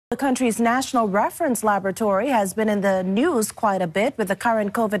country's National Reference Laboratory has been in the news quite a bit with the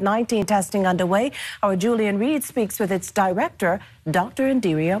current COVID-19 testing underway. Our Julian Reed speaks with its director, Dr.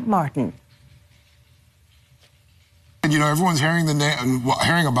 Indiria Martin. You know, everyone's hearing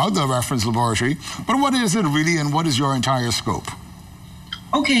about the reference laboratory, but what is it really, and what is your entire scope?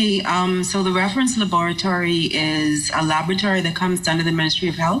 Okay, so the reference laboratory is a laboratory that comes under the Ministry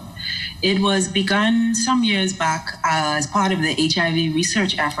of Health. It was begun some years back as part of the HIV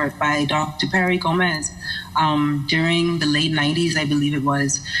research effort by Dr. Perry Gomez during the late 90s, I believe it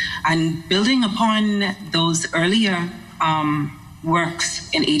was. And building upon those earlier works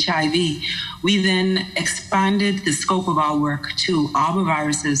in HIV, we then expanded the scope of our work to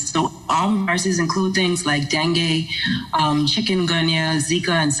arboviruses. So arboviruses include things like dengue, chikungunya,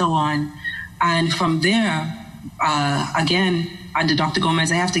 Zika, and so on. And from there, again, under Dr.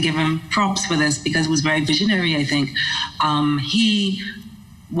 Gomez, I have to give him props for this because it was very visionary, I think. He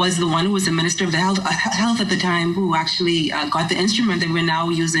was the one who was the Minister of the Health at the time who actually got the instrument that we're now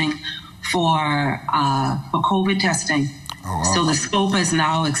using for COVID testing. Oh, wow. So the scope has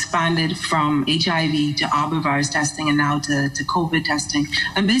now expanded from HIV to arbovirus testing and now to COVID testing.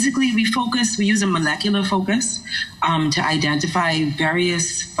 And basically we use a molecular focus to identify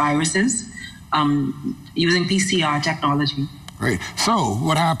various viruses using PCR technology. Great. So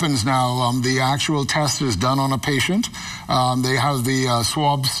what happens now? The actual test is done on a patient. They have the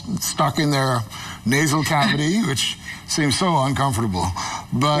swabs stuck in their nasal cavity, which seems so uncomfortable.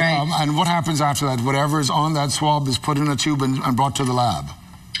 But right. And what happens after that? Whatever is on that swab is put in a tube and brought to the lab.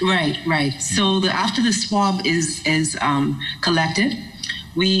 Right. So after the swab is collected,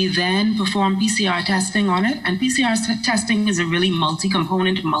 we then perform PCR testing on it. And PCR testing is a really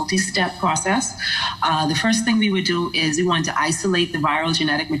multi-component, multi-step process. The first thing we would do is we want to isolate the viral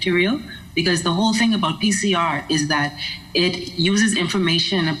genetic material, because the whole thing about PCR is that it uses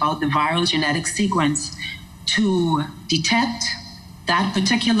information about the viral genetic sequence to detect that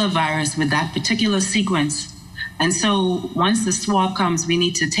particular virus with that particular sequence. And so once the swab comes, we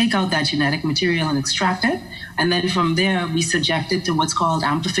need to take out that genetic material and extract it. And then from there, we subject it to what's called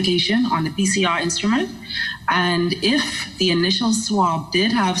amplification on the PCR instrument. And if the initial swab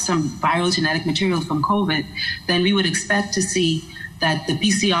did have some viral genetic material from COVID, then we would expect to see that the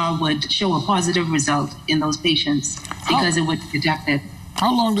PCR would show a positive result in those patients because it would detect it.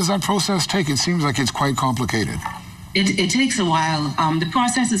 How long does that process take? It seems like it's quite complicated. It takes a while. The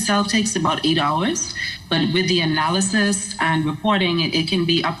process itself takes about 8 hours, but with the analysis and reporting, it can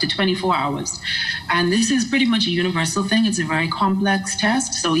be up to 24 hours. And this is pretty much a universal thing. It's a very complex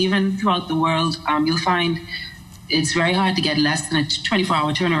test. So even throughout the world, you'll find it's very hard to get less than a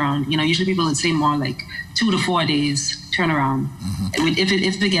 24-hour turnaround. You know, usually people would say more like 2 to 4 days turnaround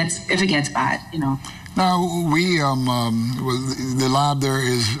if it gets bad, you know. Now, the lab there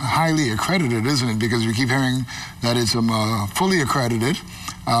is highly accredited, isn't it? Because we keep hearing that it's fully accredited.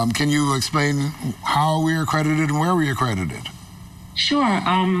 Can you explain how we're accredited and where we're accredited? Sure.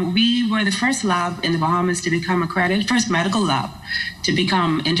 We were the first lab in the Bahamas to become accredited, first medical lab to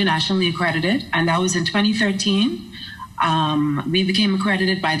become internationally accredited, and that was in 2013. We became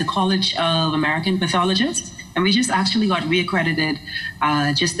accredited by the College of American Pathologists, and we just actually got reaccredited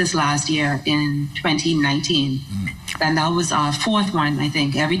just this last year in 2019. And that was our fourth one, I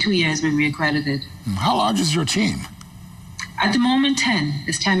think. Every 2 years we're reaccredited. How large is your team? At the moment, 10.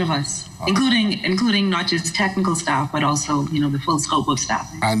 There's 10 of us, including not just technical staff, but also, you know, the full scope of staff.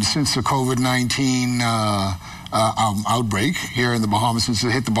 And since the COVID-19 outbreak here in the Bahamas, since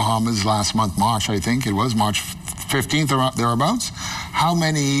it hit the Bahamas last month, March, I think it was, March 15th or thereabouts, how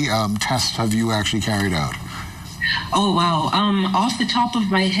many tests have you actually carried out? Oh, wow. Off the top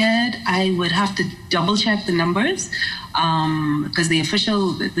of my head, I would have to double check the numbers because the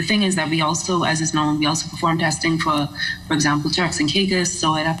thing is that we also, as is known, we also perform testing for example, Turks and Caicos.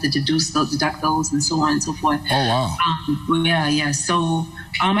 So I'd have to deduct those and so on and so forth. Oh, wow. Yeah. So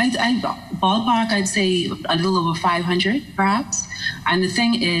ballpark, I'd say a little over 500 perhaps. And the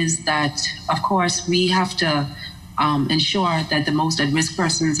thing is that, of course, we have to ensure that the most at-risk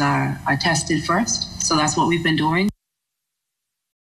persons are tested first. So that's what we've been doing.